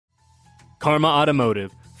Karma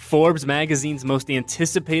Automotive, Forbes magazine's most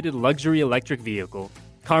anticipated luxury electric vehicle.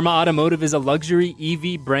 Karma Automotive is a luxury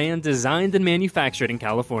EV brand designed and manufactured in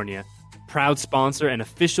California. Proud sponsor and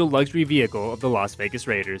official luxury vehicle of the Las Vegas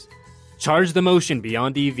Raiders. Charge the motion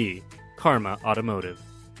beyond EV. Karma Automotive.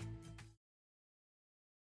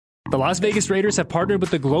 The Las Vegas Raiders have partnered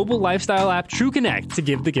with the global lifestyle app TrueConnect to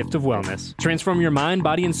give the gift of wellness. Transform your mind,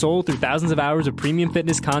 body, and soul through thousands of hours of premium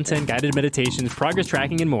fitness content, guided meditations, progress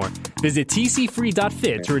tracking, and more. Visit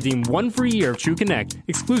tcfree.fit to redeem 1 free year of TrueConnect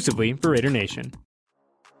exclusively for Raider Nation.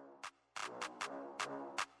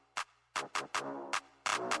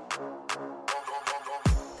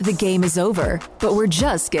 The game is over, but we're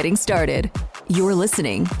just getting started. You're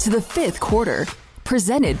listening to The Fifth Quarter,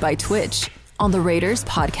 presented by Twitch on the Raiders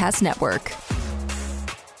Podcast Network.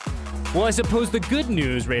 Well, I suppose the good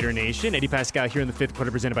news, Raider Nation, Eddie Pascal here in the Fifth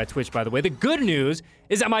Quarter, presented by Twitch, by the way. The good news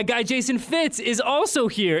is that my guy Jason Fitz is also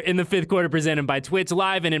here in the Fifth Quarter, presented by Twitch,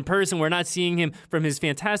 live and in person. We're not seeing him from his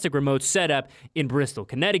fantastic remote setup in Bristol,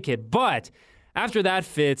 Connecticut. But after that,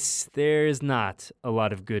 Fitz, there's not a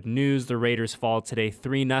lot of good news. The Raiders fall today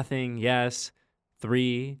 3-0. Yes,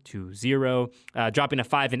 3-0, dropping to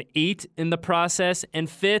 5-8 in the process. And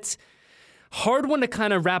Fitz, hard one to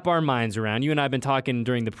kind of wrap our minds around. You and I have been talking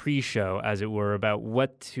during the pre-show, as it were, about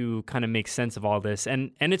what to kind of make sense of all this.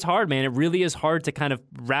 And it's hard, man. It really is hard to kind of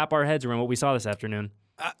wrap our heads around what we saw this afternoon.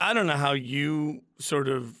 I don't know how you sort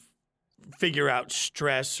of figure out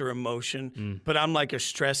stress or emotion, but I'm like a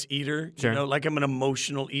stress eater, Sure. you know, like I'm an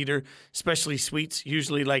emotional eater, especially sweets,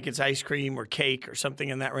 usually like it's ice cream or cake or something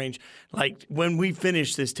in that range. Like when we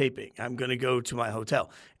finish this taping, I'm going to go to my hotel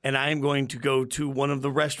and I am going to go to one of the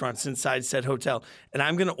restaurants inside said hotel and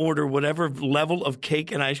I'm going to order whatever level of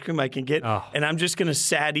cake and ice cream I can get. And I'm just going to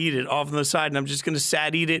sad eat it off on the side and I'm just going to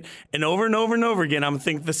sad eat it. And over and over again, I'm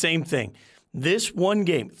thinking the same thing. This one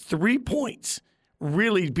game, 3 points,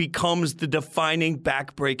 really becomes the defining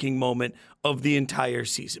back-breaking moment of the entire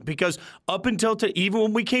season. Because up until even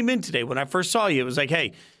when we came in today, when I first saw you, it was like,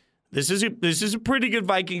 hey, this is a pretty good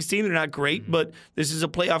Vikings team. They're not great, but this is a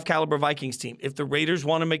playoff caliber Vikings team. If the Raiders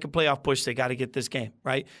want to make a playoff push, they got to get this game,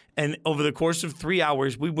 right? And over the course of 3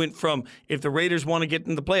 hours, we went from if the Raiders want to get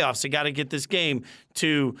in the playoffs, they got to get this game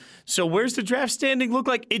to so where's the draft standing look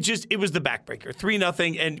like? It was the backbreaker,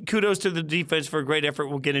 3-0, and kudos to the defense for a great effort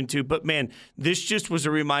we'll get into. But man, this just was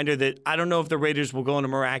a reminder that I don't know if the Raiders will go on a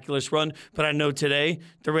miraculous run, but I know today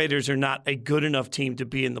the Raiders are not a good enough team to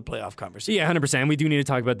be in the playoff conversation. Yeah, 100%. We do need to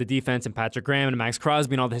talk about the defense and Patrick Graham and Max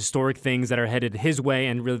Crosby and all the historic things that are headed his way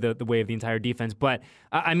and really the way of the entire defense. But,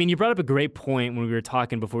 I mean, you brought up a great point when we were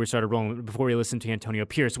talking before we started rolling, before we listened to Antonio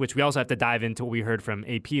Pierce, which we also have to dive into what we heard from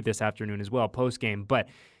AP this afternoon as well, post-game. But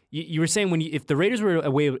you were saying if the Raiders were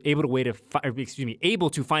able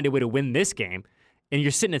to find a way to win this game, and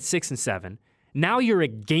you're sitting at 6-7, now you're a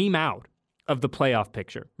game out of the playoff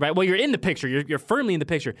picture, right? Well, you're in the picture. You're firmly in the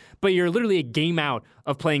picture, but you're literally a game out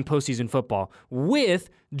of playing postseason football with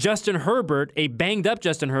Justin Herbert, a banged-up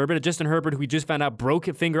Justin Herbert who we just found out broke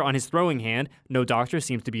a finger on his throwing hand. No doctor,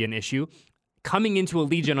 seems to be an issue. Coming into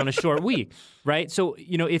Allegiant on a short week, right? So,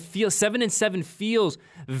 it feels 7-7 feels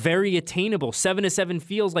very attainable. 7-7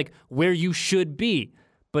 feels like where you should be.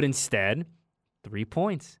 But instead, 3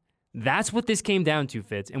 points. That's what this came down to,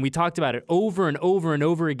 Fitz. And we talked about it over and over and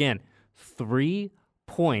over again. 3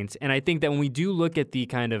 points. And I think that when we do look at the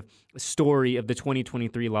kind of story of the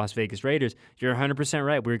 2023 Las Vegas Raiders, you're 100%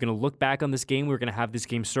 right. We're going to look back on this game. We're going to have this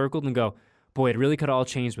game circled and go, boy, it really could all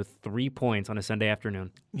change with 3 points on a Sunday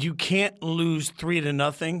afternoon. You can't lose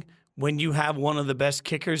 3-0 when you have one of the best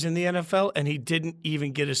kickers in the NFL and he didn't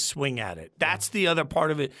even get a swing at it. That's the other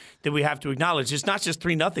part of it that we have to acknowledge. It's not just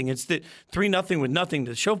 3-0. It's the 3-0 with nothing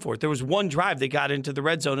to show for it. There was one drive they got into the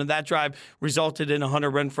red zone, and that drive resulted in a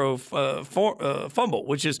Hunter Renfrow fumble,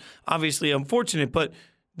 which is obviously unfortunate, but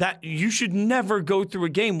that you should never go through a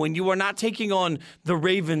game when you are not taking on the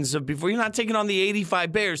Ravens of before. You're not taking on the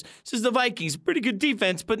 85 Bears. This is the Vikings. Pretty good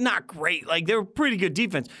defense, but not great. Like, they're a pretty good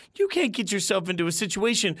defense. You can't get yourself into a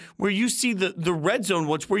situation where you see the red zone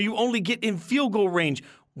watch where you only get in field goal range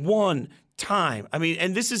one time. I mean,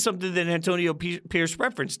 and this is something that Antonio Pierce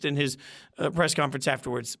referenced in his press conference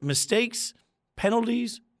afterwards. Mistakes,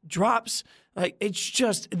 penalties, drops. Like, it's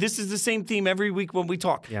just, this is the same theme every week when we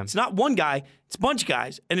talk. Yeah. It's not one guy, it's a bunch of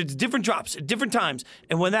guys, and it's different drops at different times.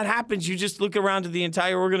 And when that happens, you just look around to the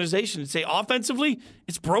entire organization and say, offensively,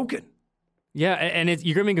 it's broken. Yeah, and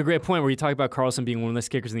you're going to make a great point where you talk about Carlson being one of the best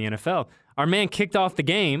kickers in the NFL. Our man kicked off the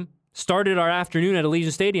game, started our afternoon at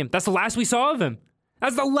Allegiant Stadium. That's the last we saw of him.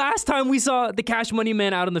 That's the last time we saw the Cash Money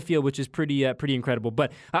Man out on the field, which is pretty incredible.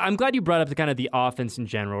 But I'm glad you brought up the kind of the offense in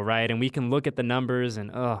general, right? And we can look at the numbers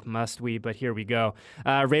and, must we? But here we go.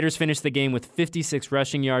 Raiders finished the game with 56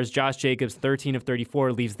 rushing yards. Josh Jacobs, 13 of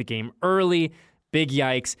 34, leaves the game early. Big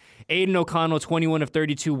yikes. Aiden O'Connell, 21 of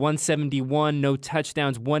 32, 171, no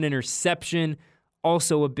touchdowns, 1 interception.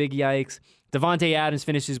 Also a big yikes. Devontae Adams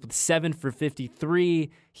finishes with 7 for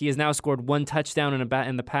 53. He has now scored 1 touchdown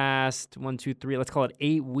in the past let's call it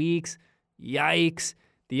 8 weeks. Yikes.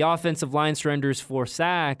 The offensive line surrenders 4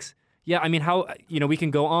 sacks. Yeah, I mean, we can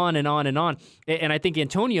go on and on and on. And I think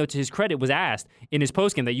Antonio, to his credit, was asked in his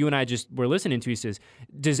postgame that you and I just were listening to. He says,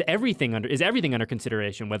 is everything under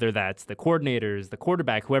consideration, whether that's the coordinators, the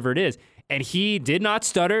quarterback, whoever it is? And he did not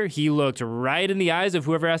stutter. He looked right in the eyes of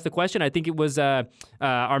whoever asked the question. I think it was our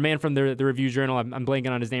man from the Review Journal. I'm blanking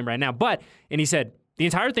on his name right now. And he said, the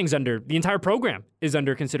entire program is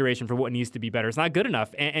under consideration for what needs to be better. It's not good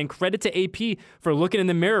enough. And credit to AP for looking in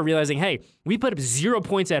the mirror, realizing, hey, we put up 0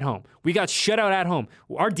 points at home. We got shut out at home.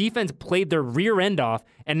 Our defense played their rear end off,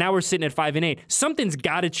 and now we're sitting at 5-8. Something's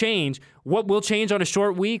got to change. What will change on a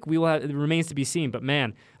short week? It remains to be seen. But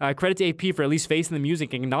man, credit to AP for at least facing the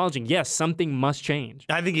music and acknowledging, yes, something must change.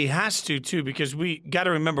 I think he has to too, because we got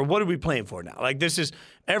to remember, what are we playing for now? Like, this is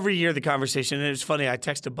every year the conversation. And it's funny. I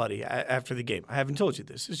text a buddy after the game. I haven't told you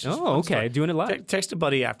this. It's just okay, doing it live. Text a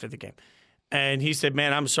buddy after the game. And he said,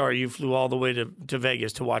 man, I'm sorry you flew all the way to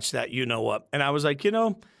Vegas to watch that you-know-what. And I was like,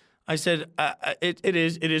 I said, it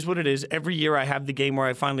is what it is. Every year I have the game where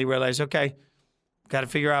I finally realize, okay, got to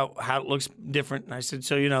figure out how it looks different. And I said,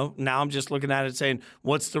 so, now I'm just looking at it saying,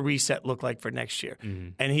 what's the reset look like for next year? Mm-hmm.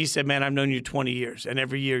 And he said, man, I've known you 20 years, and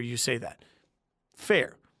every year you say that.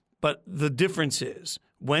 Fair. But the difference is,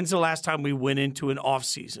 when's the last time we went into an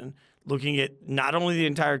offseason looking at not only the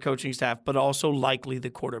entire coaching staff, but also likely the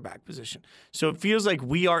quarterback position? So it feels like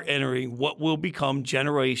we are entering what will become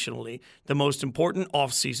generationally the most important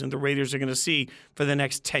offseason the Raiders are going to see for the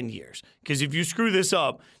next 10 years. Because if you screw this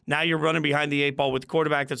up, now you're running behind the 8 ball with the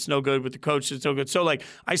quarterback that's no good, with the coach that's no good. So,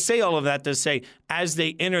 I say all of that to say, as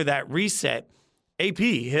they enter that reset, AP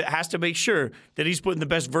has to make sure that he's putting the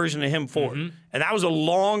best version of him forward. Mm-hmm. And that was a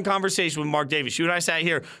long conversation with Mark Davis. You and I sat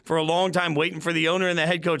here for a long time waiting for the owner and the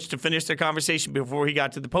head coach to finish their conversation before he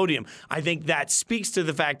got to the podium. I think that speaks to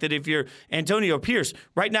the fact that if you're Antonio Pierce,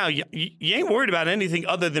 right now you ain't worried about anything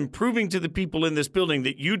other than proving to the people in this building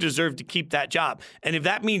that you deserve to keep that job. And if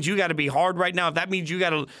that means you got to be hard right now, if that means you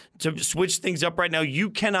got to switch things up right now,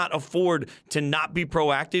 you cannot afford to not be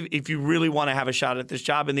proactive if you really want to have a shot at this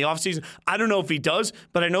job in the offseason. I don't know if he does,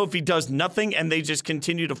 but I know if he does nothing and they just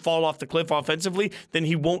continue to fall off the cliff offensively, then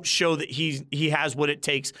he won't show that he has what it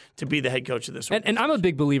takes to be the head coach of this one. And I'm a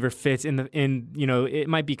big believer, Fitz, in it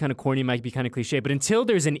might be kind of corny, it might be kind of cliche, but until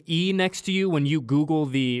there's an E next to you when you Google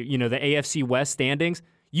the AFC West standings,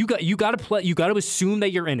 you got to assume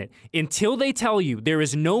that you're in it. Until they tell you there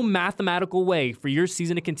is no mathematical way for your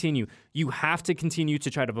season to continue, you have to continue to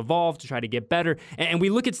try to evolve, to try to get better. And we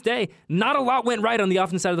look at today, not a lot went right on the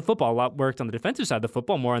offensive side of the football. A lot worked on the defensive side of the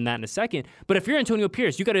football, more on that in a second. But if you're Antonio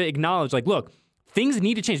Pierce, you got to acknowledge, look, things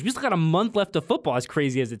need to change. We just got a month left of football, as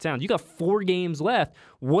crazy as it sounds. You got 4 games left.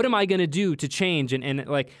 What am I going to do to change?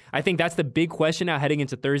 And I think that's the big question now heading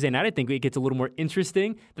into Thursday night. I think it gets a little more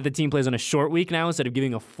interesting that the team plays on a short week now instead of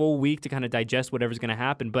giving a full week to kind of digest whatever's going to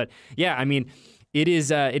happen. But yeah, I mean, it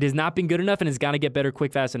has not been good enough, and it's got to get better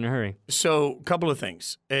quick, fast, in a hurry. So a couple of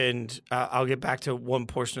things, and I'll get back to one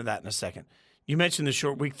portion of that in a second. You mentioned the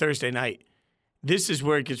short week Thursday night. This is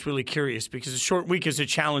where it gets really curious because a short week is a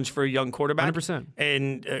challenge for a young quarterback. 100%.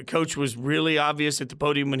 And Coach was really obvious at the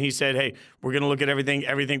podium when he said, hey, we're going to look at everything.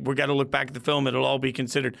 We've got to look back at the film. It'll all be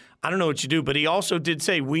considered. I don't know what you do, but he also did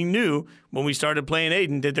say we knew when we started playing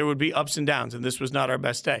Aiden that there would be ups and downs, and this was not our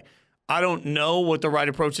best day. I don't know what the right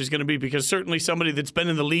approach is going to be because certainly somebody that's been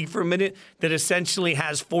in the league for a minute that essentially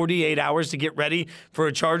has 48 hours to get ready for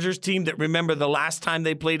a Chargers team that, remember, the last time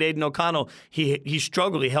they played Aiden O'Connell, he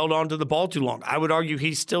struggled. He held on to the ball too long. I would argue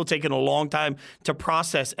he's still taking a long time to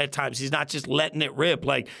process at times. He's not just letting it rip.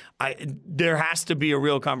 There has to be a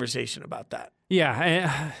real conversation about that.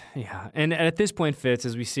 Yeah. And at this point, Fitz,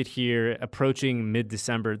 as we sit here approaching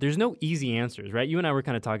mid-December, there's no easy answers, right? You and I were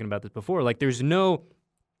kind of talking about this before. There's no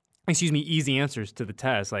easy answers to the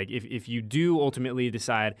test. If you do ultimately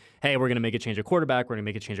decide, hey, we're going to make a change of quarterback, we're going to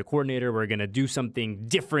make a change of coordinator, we're going to do something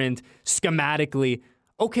different schematically,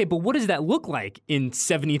 Okay, but what does that look like in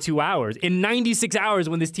 72 hours, in 96 hours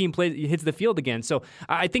when this team hits the field again? So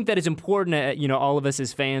I think that is important, all of us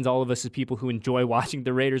as fans, all of us as people who enjoy watching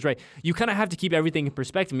the Raiders, right? You kind of have to keep everything in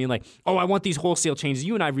perspective. I mean, like, I want these wholesale changes.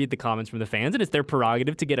 You and I read the comments from the fans, and it's their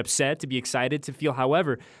prerogative to get upset, to be excited, to feel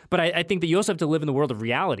however. But I think that you also have to live in the world of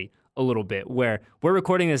reality a little bit, where we're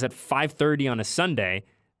recording this at 5:30 on a Sunday.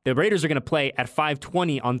 The Raiders are going to play at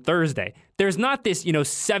 5:20 on Thursday. There's not this,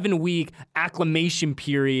 7-week acclimation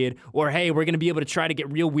period or, hey, we're going to be able to try to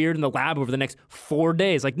get real weird in the lab over the next 4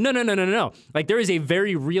 days. Like, no. Like, there is a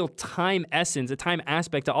very real time essence, a time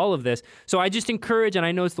aspect to all of this. So I just encourage, and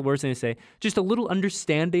I know it's the worst thing to say, just a little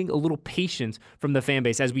understanding, a little patience from the fan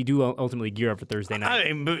base as we do ultimately gear up for Thursday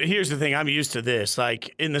night. But here's the thing. I'm used to this.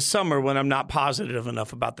 Like, in the summer when I'm not positive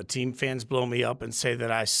enough about the team, fans blow me up and say that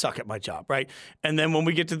I suck at my job, right? And then when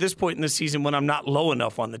we get to this point in the season when I'm not low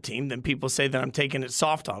enough on the team, then people say that I'm taking it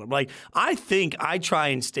soft on them. Like, I think I try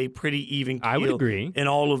and stay pretty even keel I would agree. in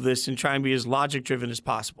all of this and try and be as logic-driven as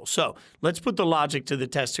possible. So let's put the logic to the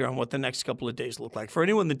test here on what the next couple of days look like. For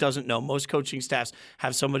anyone that doesn't know, most coaching staffs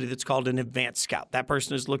have somebody that's called an advanced scout. That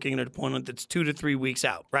person is looking at an opponent that's 2 to 3 weeks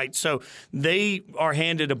out, right? So they are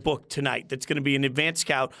handed a book tonight that's going to be an advanced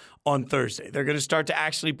scout on Thursday. They're going to start to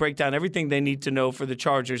actually break down everything they need to know for the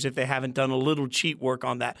Chargers if they haven't done a little cheat work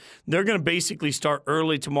on that. They're going to basically start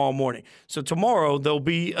early tomorrow morning. So tomorrow there'll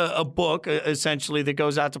be a book essentially that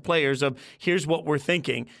goes out to players of here's what we're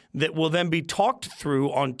thinking that will then be talked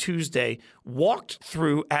through on Tuesday, walked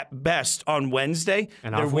through at best on Wednesday.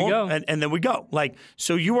 And off we go. And then we go. Like,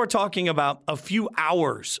 so you are talking about a few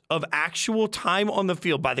hours of actual time on the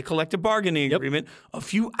field by the collective bargaining agreement, a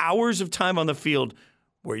few hours of time on the field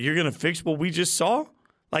where you're going to fix what we just saw?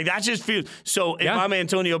 Like, that just feels... So if I'm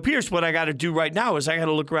Antonio Pierce, what I got to do right now is I got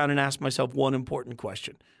to look around and ask myself one important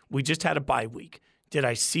question. We just had a bye week. Did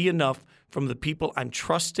I see enough from the people I'm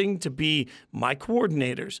trusting to be my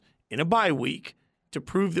coordinators in a bye week to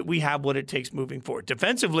prove that we have what it takes moving forward?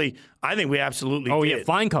 Defensively, I think we absolutely did. Oh, yeah,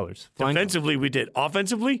 flying colors. Defensively, we did.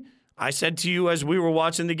 Offensively, I said to you as we were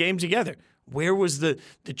watching the game together, where was the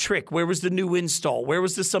trick? Where was the new install? Where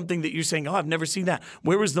was the something that you're saying, I've never seen that?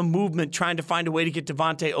 Where was the movement trying to find a way to get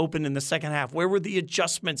Devontae open in the second half? Where were the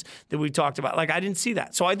adjustments that we talked about? Like, I didn't see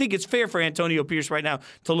that. So I think it's fair for Antonio Pierce right now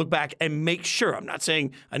to look back and make sure. I'm not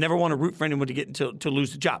saying I never want to root for anyone to get to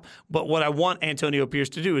lose the job. But what I want Antonio Pierce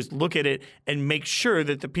to do is look at it and make sure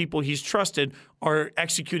that the people he's trusted are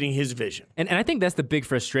executing his vision. And I think that's the big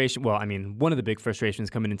frustration. Well, I mean, one of the big frustrations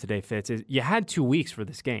coming in today, Fitz, is you had 2 weeks for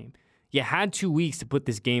this game. You had 2 weeks to put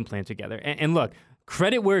this game plan together. And look,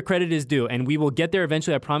 credit where credit is due, and we will get there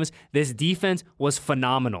eventually, I promise. This defense was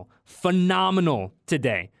phenomenal. Phenomenal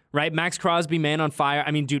today, right? Max Crosby, man on fire.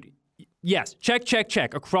 I mean, dude, yes,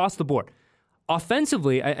 check across the board.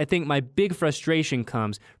 Offensively, I think my big frustration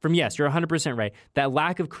comes from, yes, you're 100% right, that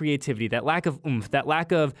lack of creativity, that lack of oomph, that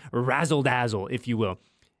lack of razzle-dazzle, if you will.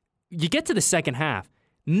 You get to the second half,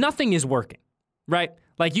 nothing is working, right?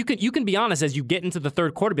 Like, you can be honest as you get into the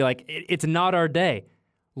third quarter, be like, it's not our day.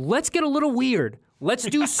 Let's get a little weird. Let's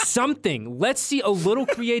do something. Let's see a little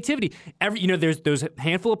creativity. There's those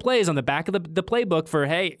handful of plays on the back of the playbook for,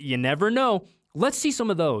 hey, you never know. Let's see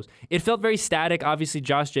some of those. It felt very static. Obviously,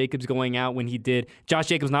 Josh Jacobs going out when he did. Josh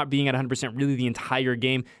Jacobs not being at 100% really the entire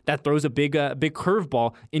game. That throws a big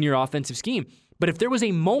curveball in your offensive scheme. But if there was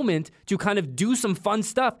a moment to kind of do some fun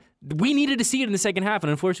stuff, we needed to see it in the second half, and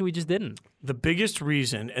unfortunately we just didn't. The biggest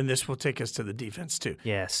reason, and this will take us to the defense too.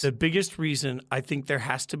 Yes. The biggest reason I think there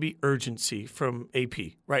has to be urgency from AP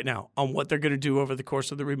right now on what they're going to do over the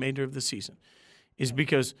course of the remainder of the season is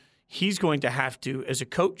because he's going to have to, as a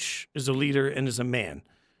coach, as a leader, and as a man,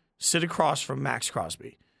 sit across from Max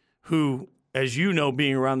Crosby, who, as you know,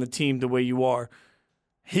 being around the team the way you are,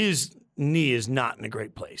 his knee is not in a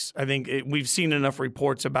great place. I think we've seen enough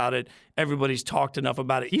reports about it. Everybody's talked enough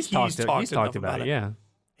about it. He's talked about it, yeah.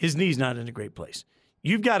 His knee's not in a great place.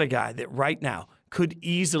 You've got a guy that right now could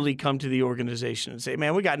easily come to the organization and say,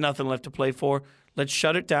 man, we got nothing left to play for. Let's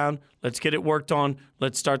shut it down. Let's get it worked on.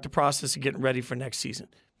 Let's start the process of getting ready for next season.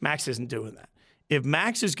 Max isn't doing that. If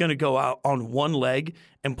Max is going to go out on one leg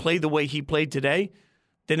and play the way he played today,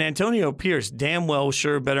 then Antonio Pierce damn well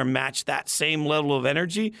sure better match that same level of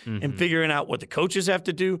energy and figuring out what the coaches have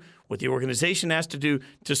to do, what the organization has to do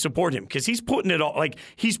to support him. Because he's putting it all, like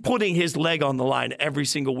he's putting his leg on the line every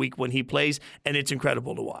single week when he plays, and it's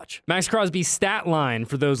incredible to watch. Max Crosby's stat line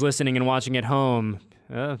for those listening and watching at home,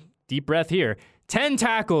 deep breath here, 10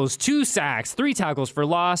 tackles, 2 sacks, 3 tackles for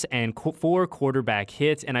loss, and 4 quarterback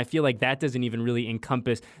hits. And I feel like that doesn't even really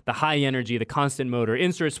encompass the high energy, the constant motor.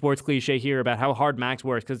 Insert sports cliche here about how hard Max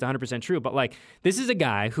works, because it's 100% true. But like, this is a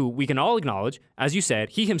guy who we can all acknowledge, as you said,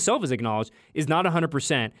 he himself has acknowledged, is not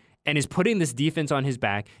 100%. And is putting this defense on his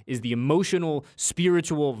back, is the emotional,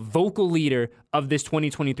 spiritual, vocal leader of this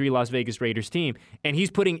 2023 Las Vegas Raiders team. And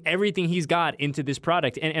he's putting everything he's got into this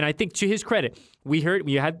product. And I think to his credit, we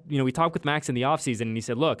talked with Max in the offseason, and he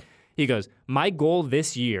said, look, he goes, my goal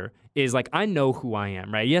this year is like, I know who I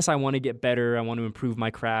am, right? Yes, I want to get better. I want to improve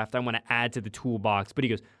my craft. I want to add to the toolbox. But he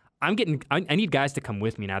goes, I need guys to come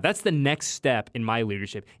with me now. That's the next step in my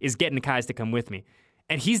leadership, is getting guys to come with me.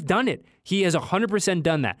 And he's done it. He has 100%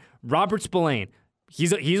 done that. Robert Spillane,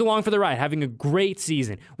 he's along for the ride, having a great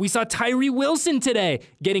season. We saw Tyree Wilson today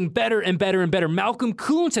getting better and better and better. Malcolm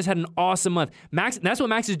Kuntz has had an awesome month. Max, that's what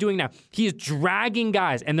Max is doing now. He is dragging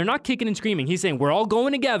guys, and they're not kicking and screaming. He's saying, we're all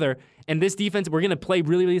going together, and this defense, we're going to play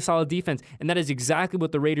really, really solid defense. And that is exactly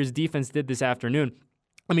what the Raiders defense did this afternoon.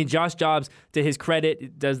 I mean, Josh Jobs, to his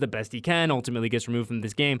credit, does the best he can, ultimately gets removed from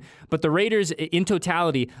this game. But the Raiders, in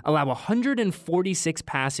totality, allow 146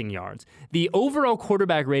 passing yards. The overall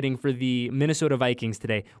quarterback rating for the Minnesota Vikings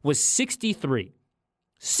today was 63.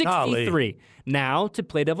 63. Golly. Now, to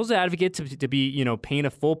play devil's advocate, to be, paint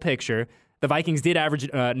a full picture, the Vikings did average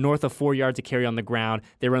north of 4 yards a carry on the ground.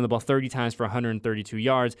 They run the ball 30 times for 132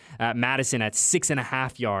 yards. Madison at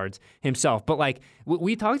 6.5 yards himself. But like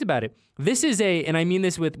we talked about it, this is and I mean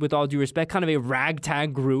this with all due respect, kind of a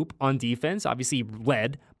ragtag group on defense, obviously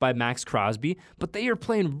led by Max Crosby, but they are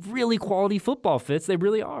playing really quality football, Fitz. They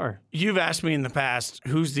really are. You've asked me in the past,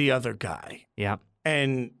 who's the other guy? Yeah.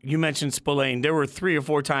 And you mentioned Spillane. There were 3 or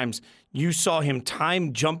 4 times you saw him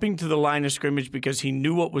jumping to the line of scrimmage because he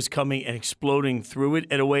knew what was coming and exploding through it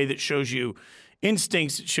in a way that shows you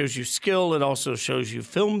instincts, it shows you skill, it also shows you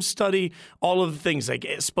film study, all of the things. Like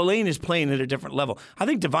Spillane is playing at a different level. I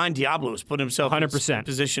think Divine Diablo has put himself 100%. In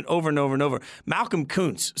position over and over and over. Malcolm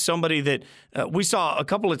Kuntz, somebody that we saw a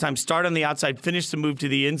couple of times start on the outside, finish the move to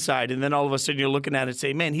the inside, and then all of a sudden you're looking at it and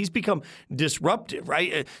say, man, he's become disruptive,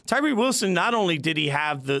 right? Tyree Wilson, not only did he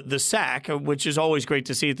have the sack, which is always great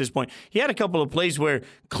to see at this point, he had a couple of plays where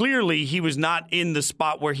clearly he was not in the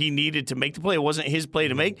spot where he needed to make the play. It wasn't his play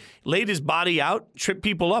to make. Laid his body out, trip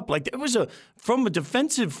people up. Like, it was from a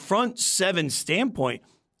defensive front 7 standpoint,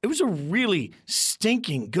 it was a really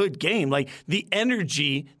stinking good game. Like, the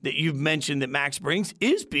energy that you've mentioned that Max brings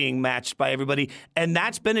is being matched by everybody, and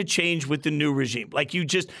that's been a change with the new regime. Like,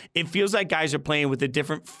 it feels like guys are playing with a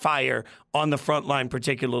different fire on the front line,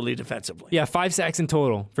 particularly defensively. Yeah, 5 sacks in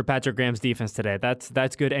total for Patrick Graham's defense today.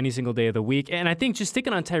 That's good any single day of the week. And I think, just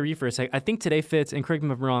sticking on Tyree for a sec, I think today, Fitz, and correct me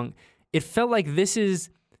if I'm wrong, it felt like this is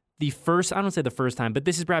the first, I don't say the first time, but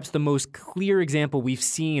this is perhaps the most clear example we've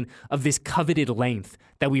seen of this coveted length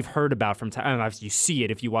that we've heard about from time. Obviously, you see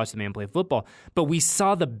it if you watch the man play football, but we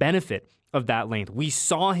saw the benefit of that length. We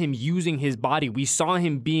saw him using his body. We saw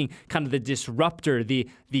him being kind of the disruptor, the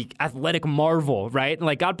athletic marvel, right?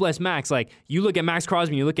 Like, God bless Max. Like, you look at Max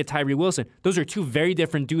Crosby, you look at Tyree Wilson, those are 2 very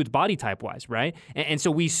different dudes body type-wise, right? And so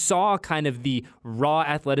we saw kind of the raw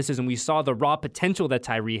athleticism. We saw the raw potential that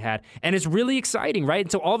Tyree had, and it's really exciting, right?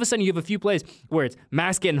 And so all of a sudden you have a few plays where it's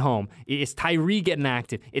Max getting home, it's Tyree getting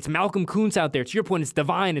active, it's Malcolm Kuntz out there. To your point, it's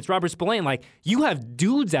Divine, it's Robert Spillane. Like, you have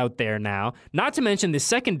dudes out there now, not to mention the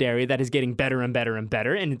secondary that is getting better and better and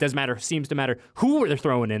better, and it seems to matter who they're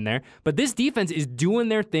throwing in there. But this defense is doing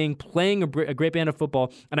their thing, playing a great band of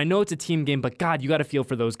football, and I know it's a team game, but God, you got to feel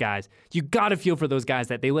for those guys. You got to feel for those guys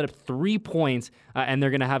that they let up 3 points, and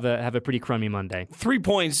they're going to have a pretty crummy Monday. 3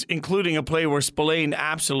 points, including a play where Spillane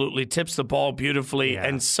absolutely tips the ball beautifully,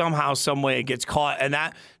 and somehow, some way, it gets caught, and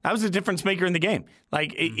that was the difference maker in the game.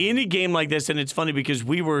 Like, in a game like this, and it's funny because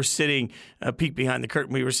we were sitting, peek behind the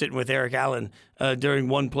curtain, we were sitting with Eric Allen during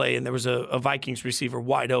one play, and there was a Vikings receiver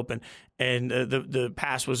wide open, and the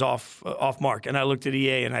pass was off mark. And I looked at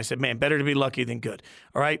EA and I said, man, better to be lucky than good.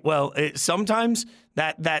 All right, well, sometimes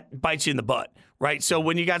that bites you in the butt, right? So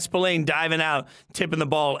when you got Spillane diving out, tipping the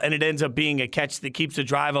ball, and it ends up being a catch that keeps the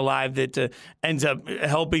drive alive, that ends up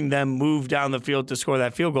helping them move down the field to score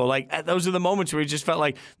that field goal. Like, those are the moments where it just felt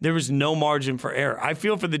like there was no margin for error. I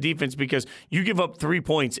feel for the defense because you give up 3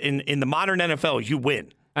 points in the modern NFL, you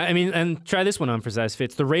win. I mean, and try this one on for size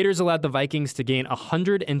fits. The Raiders allowed the Vikings to gain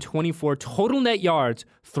 124 total net yards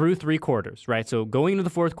through 3 quarters, right? So going into the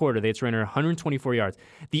 4th quarter, they had surrendered 124 yards.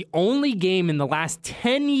 The only game in the last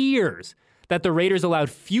 10 years that the Raiders allowed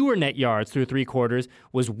fewer net yards through 3 quarters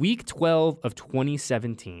was Week 12 of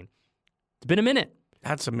 2017. It's been a minute.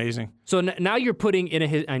 That's amazing. So now you're putting in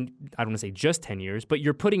I don't want to say just 10 years, but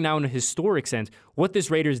you're putting now in a historic sense what this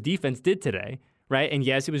Raiders defense did today, right? And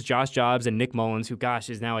yes, it was Josh Jobs and Nick Mullins, who, gosh,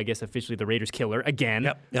 is now, I guess, officially the Raiders killer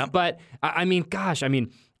again. Yep. But, I mean,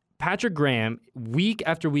 Patrick Graham, week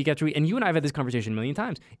after week after week, and you and I have had this conversation a million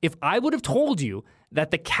times. If I would have told you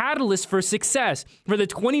that the catalyst for success for the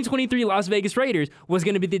 2023 Las Vegas Raiders was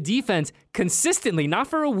going to be the defense consistently, not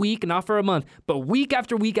for a week, not for a month, but week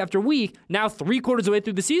after week after week, now 3/4 of the way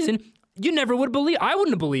through the season, you never would believe. I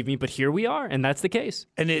wouldn't have believed me, but here we are, and that's the case.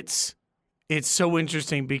 And it's so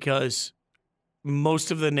interesting because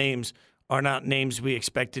most of the names are not names we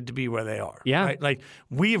expected to be where they are. Yeah. Right? Like,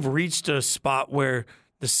 we have reached a spot where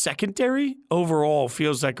the secondary overall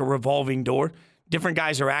feels like a revolving door. Different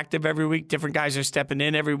guys are active every week. Different guys are stepping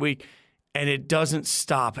in every week. And it doesn't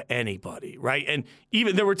stop anybody, right? And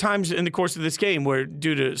even there were times in the course of this game where,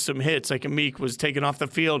 due to some hits, like Amik was taken off the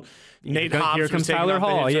field, Nate Hobbs here comes was taken Tyler off the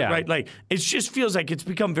Hall, hits, yeah. right? Like, it just feels like it's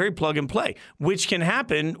become very plug and play, which can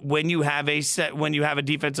happen when you have a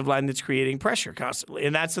defensive line that's creating pressure constantly.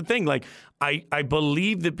 And that's the thing. Like, I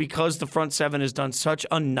believe that because the front seven has done such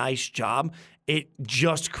a nice job, it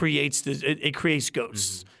just creates it creates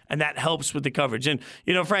ghosts, and that helps with the coverage. And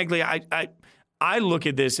frankly, I look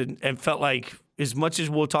at this and felt like, as much as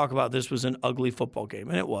we'll talk about this was an ugly football game,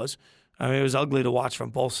 and it was. I mean, it was ugly to watch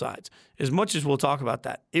from both sides. As much as we'll talk about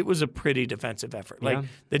that, it was a pretty defensive effort. Like,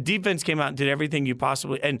 the defense came out and did everything you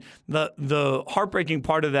possibly. And the heartbreaking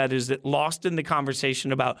part of that is that, lost in the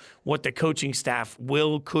conversation about what the coaching staff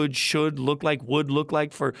should look like, would look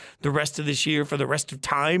like for the rest of this year, for the rest of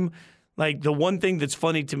time. Like, the one thing that's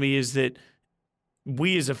funny to me is that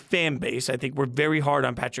we as a fan base, I think we're very hard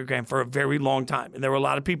on Patrick Graham for a very long time. And there were a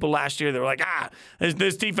lot of people last year that were like,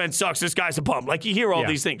 this defense sucks. This guy's a bum. Like, you hear all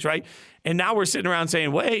these things, right? And now we're sitting around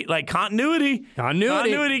saying, wait, like, continuity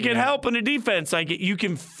can help in a defense. Like, you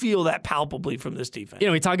can feel that palpably from this defense.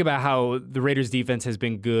 We talk about how the Raiders defense has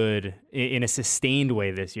been good in a sustained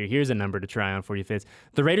way this year. Here's a number to try on for you, Fitz.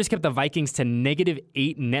 The Raiders kept the Vikings to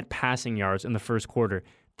 -8 net passing yards in the first quarter.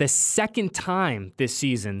 The second time this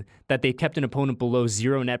season that they kept an opponent below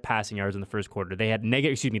 0 net passing yards in the first quarter. They had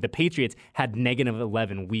the Patriots had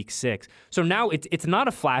 -11 week 6. So now it's not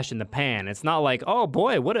a flash in the pan. It's not like, oh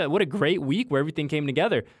boy, what a great week where everything came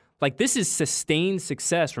together. Like, this is sustained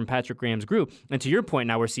success from Patrick Graham's group. And to your point,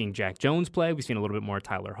 now we're seeing Jack Jones play. We've seen a little bit more of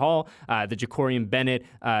Tyler Hall. The Jacorian Bennett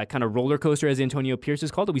kind of roller coaster, as Antonio Pierce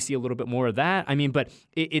has called it. We see a little bit more of that. I mean, but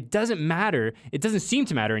it doesn't matter. It doesn't seem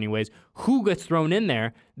to matter anyways who gets thrown in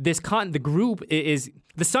there. The group is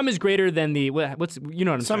the sum is greater than the what's you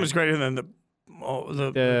know what I'm saying. Sum is greater than the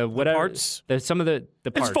parts. Some of the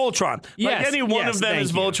parts. It's Voltron. Yes, like, any one of them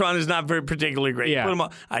is Voltron is not very particularly great. Yeah. Put them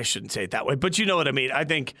all, I shouldn't say it that way, but you know what I mean. I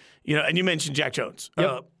think, and you mentioned Jack Jones.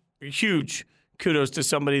 Yep. Huge kudos to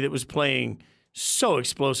somebody that was playing so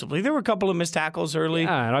explosively. There were a couple of missed tackles early.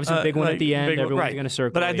 Yeah, and obviously a big one at the end. Everyone's going to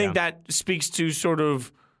circle. But I think that speaks to sort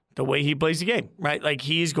of the way he plays the game, right? Like,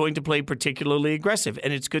 he's going to play particularly aggressive,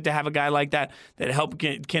 and it's good to have a guy like that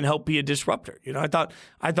can help be a disruptor. I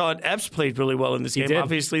thought Epps played really well in this game. Did.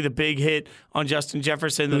 Obviously, the big hit on Justin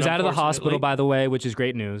Jefferson. Who's out of the hospital, by the way, which is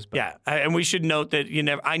great news. But. Yeah, and we should note that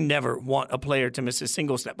I never want a player to miss a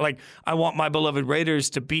single step. Like, I want my beloved Raiders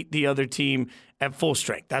to beat the other team at full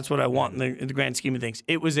strength. That's what I want in the grand scheme of things.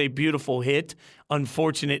 It was a beautiful hit,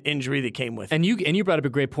 unfortunate injury that came with it. And you brought up a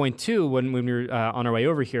great point, too, when we were on our way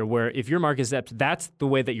over here, where if you're Marcus Epps, that's the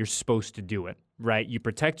way that you're supposed to do it, right? You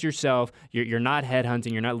protect yourself. You're not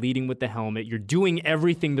headhunting. You're not leading with the helmet. You're doing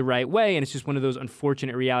everything the right way, and it's just one of those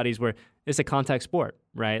unfortunate realities where it's a contact sport,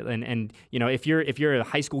 right? And if you're a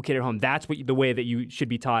high school kid at home, that's the way that you should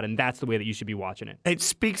be taught, and that's the way that you should be watching it. It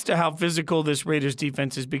speaks to how physical this Raiders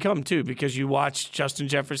defense has become, too, because you watch Justin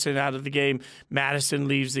Jefferson out of the game, Madison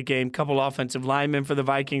leaves the game, couple offensive linemen for the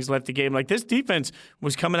Vikings left the game. Like, this defense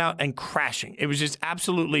was coming out and crashing. It was just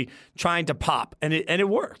absolutely trying to pop, and it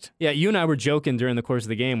worked. Yeah, you and I were joking during the course of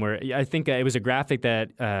the game where I think it was a graphic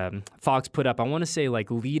that Fox put up. I want to say,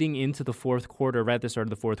 like, leading into the fourth quarter, right at the start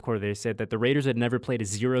of the fourth quarter, they said that the Raiders had never played a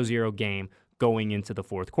 0-0 game going into the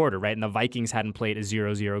fourth quarter, right? And the Vikings hadn't played a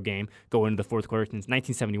 0-0 game going into the fourth quarter since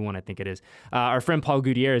 1971, I think it is. Our friend Paul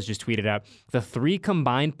Gutierrez just tweeted out, the 3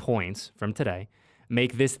 combined points from today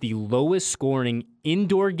make this the lowest scoring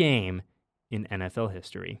indoor game in NFL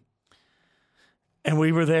history. And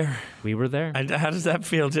we were there. We were there. And how does that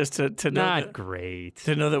feel, just to know Not great.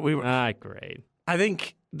 To know that we were. Not great. I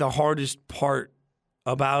think the hardest part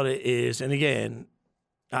about it is, and again,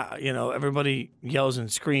 everybody yells and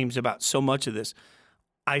screams about so much of this.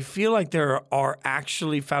 I feel like there are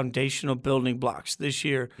actually foundational building blocks this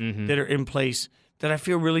year that are in place that I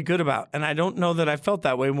feel really good about. And I don't know that I felt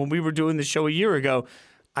that way when we were doing the show a year ago.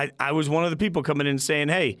 I was one of the people coming in saying,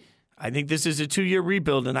 hey, I think this is a 2-year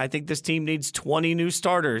rebuild, and I think this team needs 20 new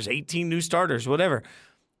starters, 18 new starters, whatever.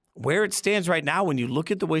 Where it stands right now, when you look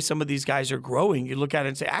at the way some of these guys are growing, you look at it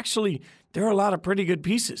and say, actually, there are a lot of pretty good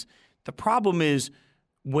pieces. The problem is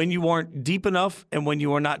when you aren't deep enough and when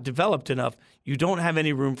you are not developed enough, you don't have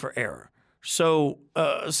any room for error. So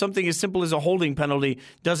something as simple as a holding penalty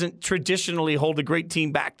doesn't traditionally hold a great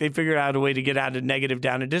team back. They figured out a way to get out of negative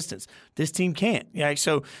down and distance. This team can't. Yeah,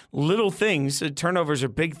 so little things, turnovers are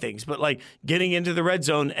big things, but like getting into the red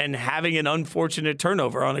zone and having an unfortunate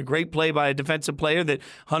turnover on a great play by a defensive player that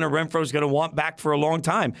Hunter Renfrow is going to want back for a long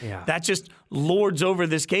time. Yeah. That just lords over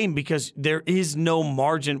this game because there is no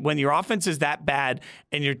margin. When your offense is that bad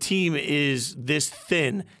and your team is this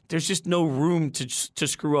thin, there's just no room to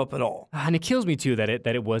screw up at all. And it kills me too that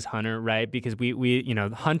it was Hunter, right? Because we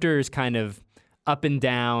Hunter's kind of up and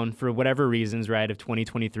down for whatever reasons, right, of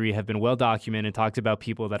 2023 have been well documented, talked about by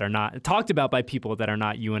people that are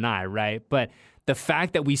not you and I, right? But the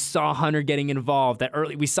fact that we saw Hunter getting involved, that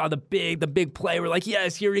early we saw the big play, we're like,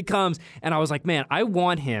 yes, here he comes. And I was like, man, I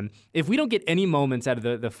want him. If we don't get any moments out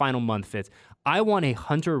of the final month, Fitz, I want a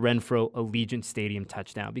Hunter Renfrow Allegiant Stadium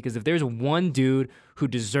touchdown, because if there's one dude who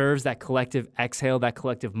deserves that collective exhale, that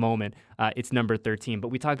collective moment, it's number 13. But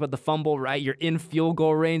we talked about the fumble, right? You're in field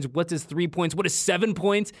goal range. What's his 3 points? What does 7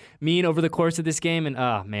 points mean over the course of this game? And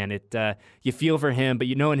man, you feel for him, but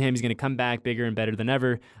you know in him he's going to come back bigger and better than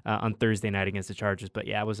ever on Thursday night against the Chargers. But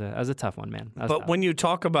yeah, it was a tough one, man. But tough. When you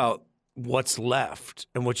talk about what's left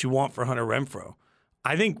and what you want for Hunter Renfrow,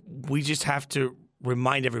 I think we just have to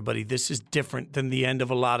remind everybody this is different than the end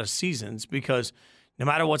of a lot of seasons, because no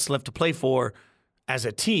matter what's left to play for as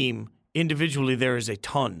a team, individually there is a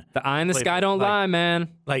ton. The eye in the sky don't lie, man.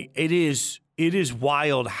 Like it is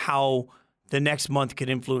wild how the next month can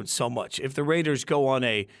influence so much. If the Raiders go on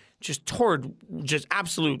a just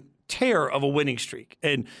absolute tear of a winning streak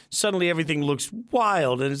and suddenly everything looks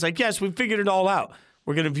wild and it's like, yes, we figured it all out.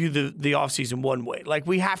 We're going to view the offseason one way. Like,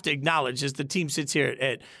 we have to acknowledge as the team sits here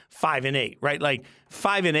at 5-8, right? Like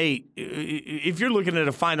 5-8, if you're looking at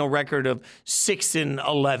a final record of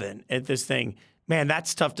 6-11 at this thing, man,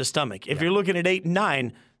 that's tough to stomach. If you're looking at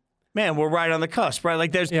 8-9, man, we're right on the cusp, right?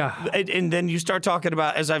 Like and then you start talking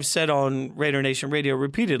about, as I've said on Raider Nation Radio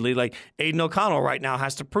repeatedly, like Aiden O'Connell right now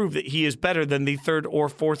has to prove that he is better than the third or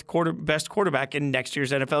fourth best quarterback in next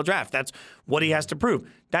year's NFL draft. That's what he has to prove.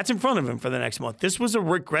 That's in front of him for the next month. This was a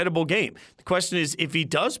regrettable game. The question is, if he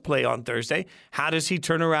does play on Thursday, how does he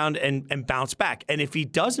turn around and bounce back? And if he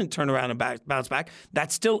doesn't turn around and bounce back,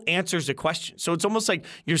 that still answers the question. So it's almost like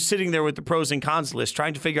you're sitting there with the pros and cons list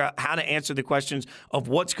trying to figure out how to answer the questions of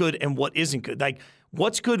what's good and what isn't good. Like,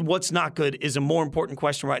 what's good, what's not good is a more important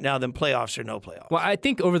question right now than playoffs or no playoffs. Well, I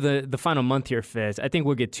think over the final month here, Fizz, I think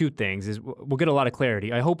we'll get two things. We'll get a lot of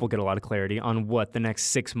clarity. I hope we'll get a lot of clarity on what the next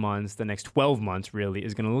 6 months, the next 12 months really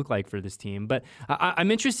is going to look like for this team. But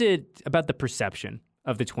I'm interested about the perception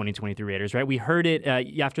of the 2023 Raiders, right? We heard it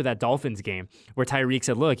after that Dolphins game where Tyreek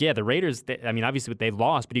said, look, yeah, the Raiders, obviously they've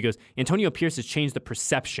lost, but he goes, Antonio Pierce has changed the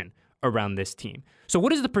perception around this team. So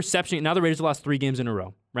what is the perception? Now the Raiders have lost 3 games in a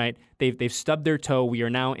row, right? They've stubbed their toe. We are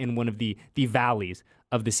now in one of the valleys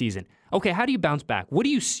of the season. Okay, how do you bounce back? What do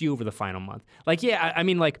you see over the final month? Like, yeah,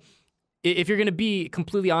 if you're going to be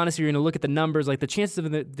completely honest, you're going to look at the numbers, like the chances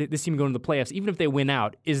of this team going to the playoffs, even if they win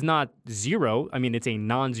out, is not 0. I mean, it's a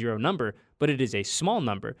non-zero number, but it is a small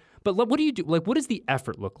number. But what do you do? Like, what does the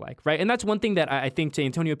effort look like, right? And that's one thing that I think, to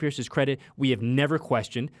Antonio Pierce's credit, we have never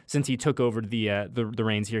questioned since he took over the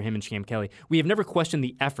reins here, him and Sham Kelly. We have never questioned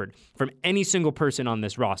the effort from any single person on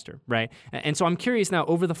this roster, right? And so I'm curious now,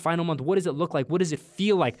 over the final month, what does it look like? What does it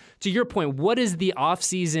feel like? To your point, what is the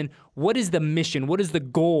offseason? What is the mission? What is the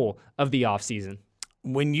goal of the offseason?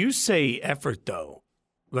 When you say effort, though,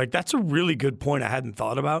 like, that's a really good point I hadn't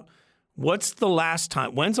thought about. When's the last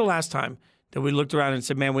time that we looked around and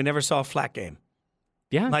said, man, we never saw a flat game?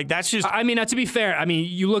 Yeah. Like, that's just... now, to be fair,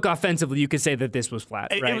 you look offensively, you could say that this was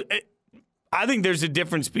flat, right? I think there's a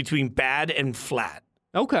difference between bad and flat.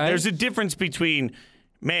 Okay. There's a difference between,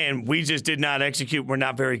 man, we just did not execute, we're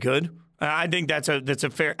not very good. I think that's a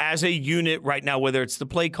fair, as a unit right now, whether it's the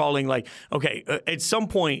play calling, like, okay, at some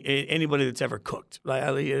point, anybody that's ever cooked,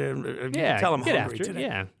 like, you can tell them hungry today.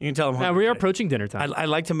 Yeah, you can tell them hungry. Now we are today. Approaching dinner time. I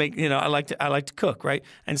like to make, I like to cook, right?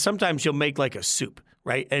 And sometimes you'll make like a soup,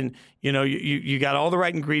 right? And you got all the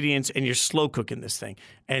right ingredients, and you're slow cooking this thing.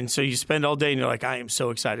 And so you spend all day, and you're like, I am so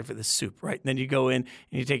excited for this soup, right? And then you go in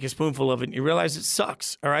and you take a spoonful of it, and you realize it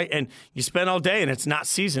sucks, all right? And you spend all day, and it's not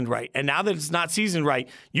seasoned right. And now that it's not seasoned right,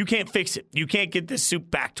 you can't fix it. You can't get this soup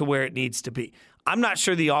back to where it needs to be. I'm not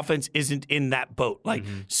sure the offense isn't in that boat. Like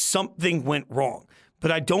something went wrong.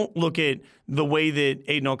 But I don't look at the way that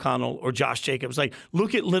Aiden O'Connell or Josh Jacobs, like,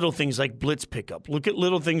 look at little things like blitz pickup. Look at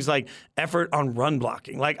little things like effort on run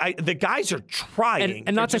blocking. Like, the guys are trying.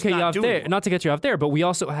 And not to get you off there, but we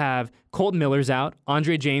also have Colton Miller's out.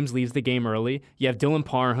 Andre James leaves the game early. You have Dylan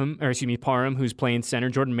Parham, who's playing center.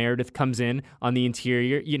 Jordan Meredith comes in on the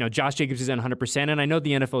interior. You know, Josh Jacobs is at 100%. And I know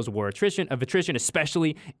the NFL is a war of attrition,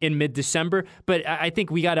 especially in mid-December. But I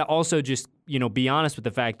think we got to also just, be honest with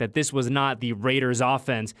the fact that this was not the Raiders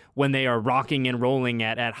offense when they are rocking and rolling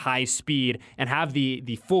at high speed and have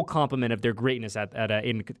the full complement of their greatness at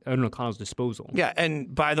Aiden O'Connell's disposal. Yeah,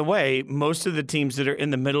 and by the way, most of the teams that are in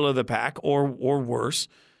the middle of the pack or worse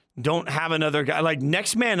don't have another guy. Like,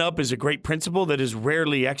 next man up is a great principle that is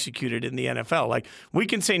rarely executed in the NFL. Like, we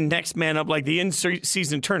can say next man up, like the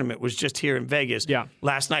in-season tournament was just here in Vegas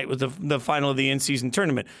last night with the final of the in-season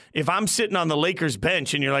tournament. If I'm sitting on the Lakers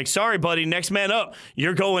bench and you're like, sorry, buddy, next man up,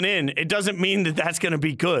 you're going in, it doesn't mean that that's going to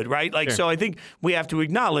be good, right? Like, So I think we have to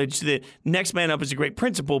acknowledge that next man up is a great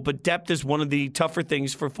principle, but depth is one of the tougher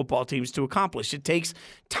things for football teams to accomplish. It takes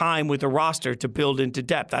time with a roster to build into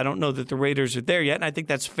depth. I don't know that the Raiders are there yet, and I think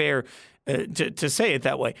that's fair to say it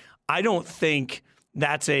that way. I don't think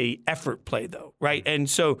that's a effort play, though, right? And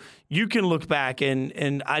so you can look back,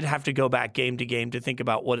 and I'd have to go back game to game to think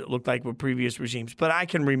about what it looked like with previous regimes. But I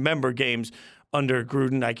can remember games under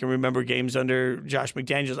Gruden. I can remember games under Josh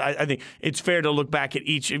McDaniels. I think it's fair to look back at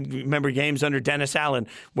each. Remember games under Dennis Allen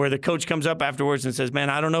where the coach comes up afterwards and says, man,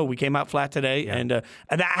 I don't know. We came out flat today. Yeah. And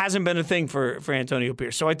that hasn't been a thing for Antonio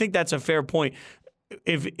Pierce. So I think that's a fair point.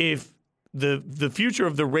 If the future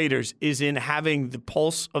of the Raiders is in having the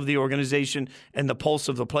pulse of the organization and the pulse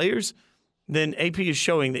of the players, then AP is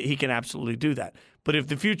showing that he can absolutely do that. But if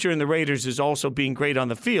the future in the Raiders is also being great on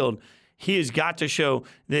the field, he has got to show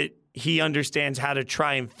that he understands how to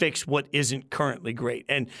try and fix what isn't currently great.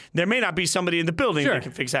 And there may not be somebody in the building that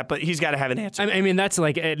can fix that, but he's got to have an answer. I mean, that's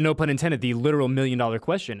like, no pun intended, the literal $1 million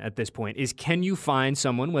question at this point is, can you find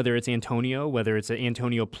someone, whether it's Antonio, whether it's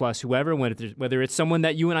Antonio plus whoever, whether it's someone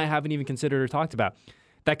that you and I haven't even considered or talked about,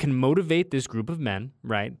 that can motivate this group of men,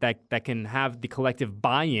 right? That can have the collective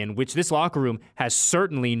buy-in, which this locker room has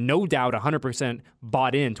certainly, no doubt, 100%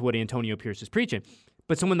 bought into what Antonio Pierce is preaching.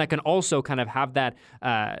 But someone that can also kind of have that,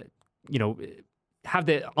 have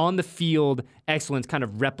the on-the-field excellence kind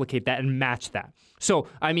of replicate that and match that. So,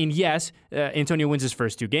 I mean, yes, Antonio wins his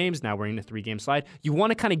first 2 games. Now we're in a 3-game slide. You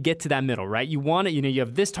want to kind of get to that middle, right? You want to, you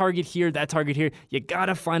have this target here, that target here. You got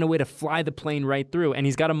to find a way to fly the plane right through. And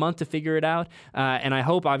he's got a month to figure it out. And I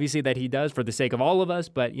hope, obviously, that he does for the sake of all of us.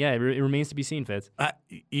 But, yeah, it remains to be seen, Fitz.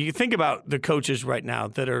 You think about the coaches right now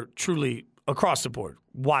that are truly, across the board,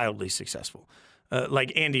 wildly successful,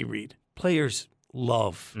 like Andy Reid. Players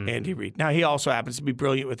love Andy Reid. Now, he also happens to be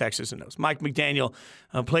brilliant with X's and O's. Mike McDaniel,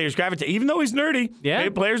 players gravitate, even though he's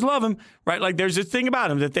nerdy, players love him, right? Like, there's a thing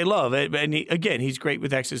about him that they love. And he's great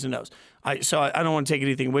with X's and O's. So I don't want to take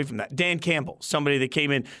anything away from that. Dan Campbell, somebody that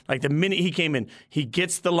came in, like the minute he came in, he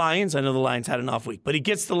gets the Lions. I know the Lions had an off week, but he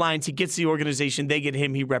gets the Lions, he gets the organization, they get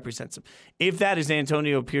him, he represents them. If that is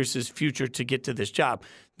Antonio Pierce's future to get to this job,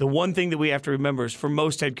 the one thing that we have to remember is for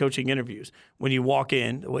most head coaching interviews, when you walk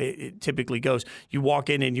in, the way it typically goes, you walk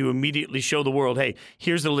in and you immediately show the world, hey,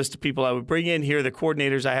 here's the list of people I would bring in. Here are the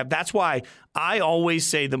coordinators I have. That's why I always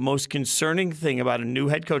say the most concerning thing about a new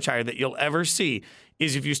head coach hire that you'll ever see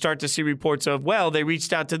is if you start to see reports of, well, they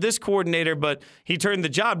reached out to this coordinator, but he turned the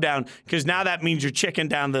job down, because now that means you're checking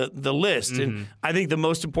down the list. And I think the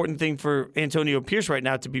most important thing for Antonio Pierce right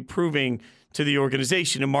now to be proving to the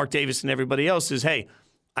organization and Mark Davis and everybody else is, hey,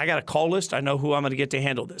 I got a call list. I know who I'm going to get to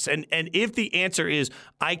handle this. And if the answer is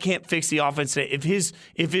I can't fix the offense today,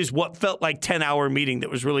 if his what felt like 10-hour meeting that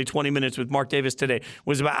was really 20 minutes with Mark Davis today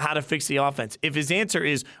was about how to fix the offense, if his answer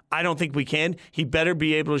is I don't think we can, he better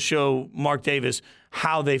be able to show Mark Davis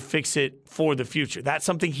how they fix it for the future. That's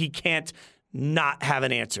something he can't not have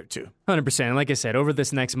an answer to. 100%. Like I said, over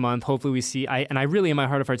this next month, hopefully we see, I really in my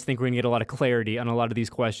heart of hearts think we're going to get a lot of clarity on a lot of these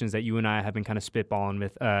questions that you and I have been kind of spitballing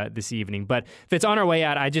with this evening. But if it's on our way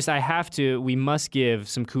out, we must give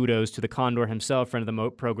some kudos to the Condor himself, friend of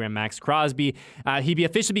the program, Max Crosby. He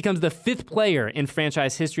officially becomes the 5th player in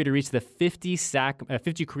franchise history to reach the 50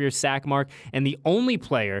 career sack mark, and the only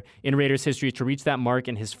player in Raiders history to reach that mark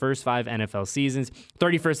in his first 5 NFL seasons.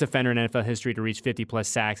 31st defender in NFL history to reach 50-plus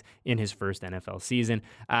sacks in his first NFL season.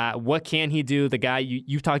 What what can he do? The guy,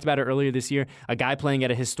 you've talked about it earlier this year, a guy playing at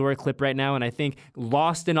a historic clip right now, and I think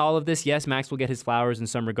lost in all of this, yes, Max will get his flowers in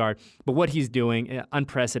some regard, but what he's doing,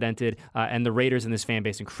 unprecedented, and the Raiders and this fan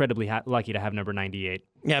base incredibly lucky to have number 98.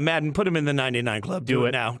 Yeah, Madden, put him in the 99 club. Do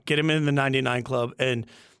it now. Get him in the 99 club. And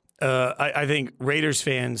I think Raiders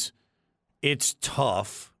fans, it's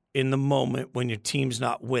tough in the moment when your team's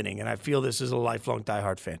not winning. And I feel this as a lifelong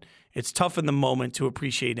diehard fan. It's tough in the moment to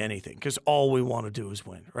appreciate anything because all we want to do is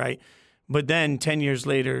win, right? But then 10 years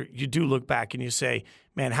later, you do look back and you say,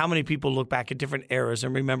 man, how many people look back at different eras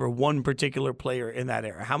and remember one particular player in that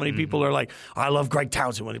era? How many people are like, I love Greg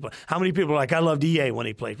Townsend when he played? How many people are like, I loved EA when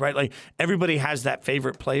he played, right? Like everybody has that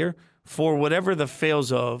favorite player for whatever the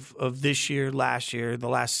fails of this year, last year, the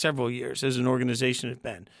last several years as an organization has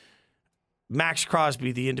been. Max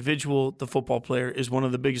Crosby, the individual, the football player, is one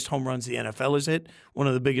of the biggest home runs the NFL has hit, one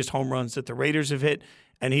of the biggest home runs that the Raiders have hit,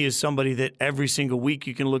 and he is somebody that every single week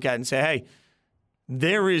you can look at and say, hey,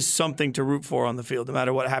 there is something to root for on the field, no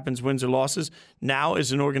matter what happens, wins or losses. Now,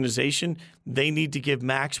 as an organization, they need to give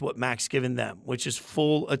Max what Max given them, which is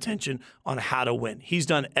full attention on how to win. He's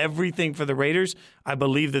done everything for the Raiders. I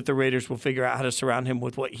believe that the Raiders will figure out how to surround him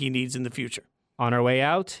with what he needs in the future. On our way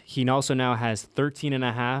out, he also now has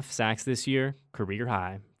 13.5 sacks this year, career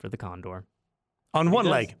high for the Condor. On one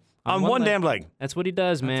leg. On one damn leg. That's what he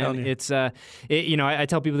does, man. It's I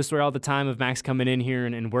tell people the story all the time of Max coming in here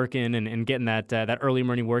and working and getting that early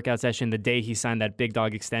morning workout session the day he signed that big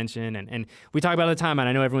dog extension. And we talk about it all the time, and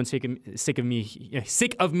I know everyone's sick of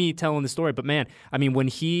me telling the story. But man, I mean,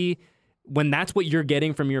 when that's what you're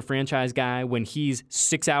getting from your franchise guy, when he's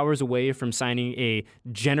 6 hours away from signing a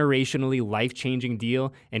generationally life-changing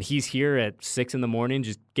deal, and he's here at 6 a.m.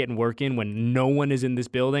 just getting working when no one is in this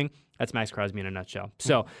building, that's Max Crosby in a nutshell.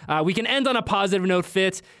 So we can end on a positive note,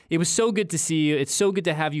 Fitz. It was so good to see you. It's so good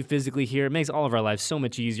to have you physically here. It makes all of our lives so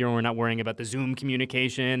much easier when we're not worrying about the Zoom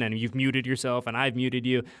communication and you've muted yourself and I've muted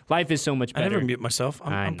you. Life is so much better. I never mute myself.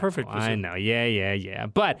 I'm perfect. I know. Yeah.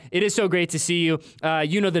 But it is so great to see you.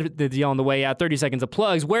 You know the deal on the way out. 30 seconds of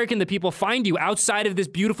plugs. Where can the people find you outside of this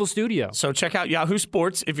beautiful studio? So check out Yahoo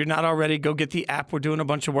Sports. If you're not already, go get the app. We're doing a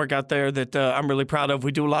bunch of work out there that I'm really proud of.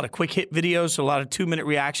 We do a lot of quick hit videos, so a lot of 2-minute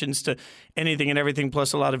reactions to anything and everything,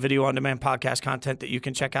 plus a lot of video on-demand podcast content that you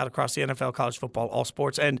can check out across the NFL, college football, all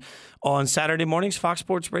sports. And on Saturday mornings, Fox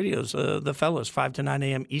Sports Radio's The Fellas, 5 to 9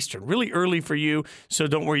 a.m. Eastern. Really early for you, so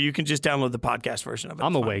don't worry. You can just download the podcast version of it.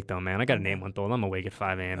 I'm awake, though, man. I got a name one, though. I'm awake at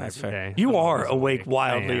 5 a.m. That's every day. You are awake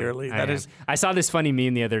wildly early. I saw this funny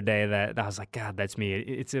meme the other day that I was like, God, that's me.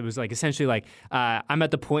 It was like essentially like I'm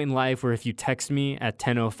at the point in life where if you text me at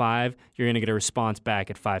 10:05, you're going to get a response back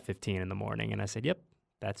at 5:15 in the morning. And I said, yep.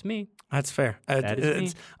 That's me. That's fair. That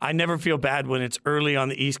is me. I never feel bad when it's early on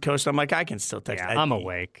the East Coast. I'm like, I can still text. Yeah, I'm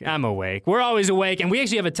awake. We're always awake. And we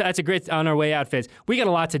actually have that's a great on our way out, Fitz. We got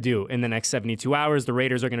a lot to do in the next 72 hours. The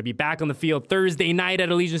Raiders are going to be back on the field Thursday night at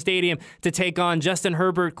Allegiant Stadium to take on Justin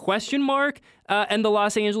Herbert, ? And the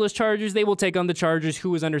Los Angeles Chargers. They will take on the Chargers.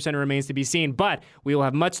 Who is under center remains to be seen. But we will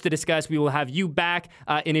have much to discuss. We will have you back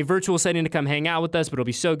in a virtual setting to come hang out with us. But it'll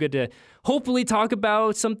be so good to hopefully talk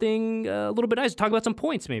about something a little bit nice. Talk about some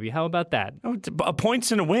points, maybe. How about that?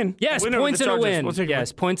 Points and a win. Yes, points and a win.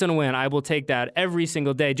 Points and a win. I will take that every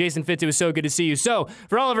single day. Jason Fitz, it was so good to see you. So,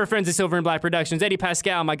 for all of our friends at Silver and Black Productions, Eddie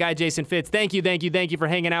Pascal, my guy Jason Fitz, thank you for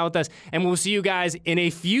hanging out with us. And we'll see you guys in a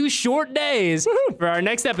few short days for our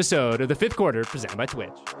next episode of The Fifth Quarter, presented by Twitch.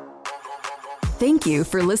 Thank you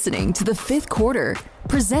for listening to The Fifth Quarter,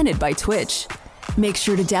 presented by Twitch. Make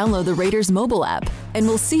sure to download the Raiders mobile app, and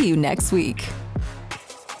we'll see you next week.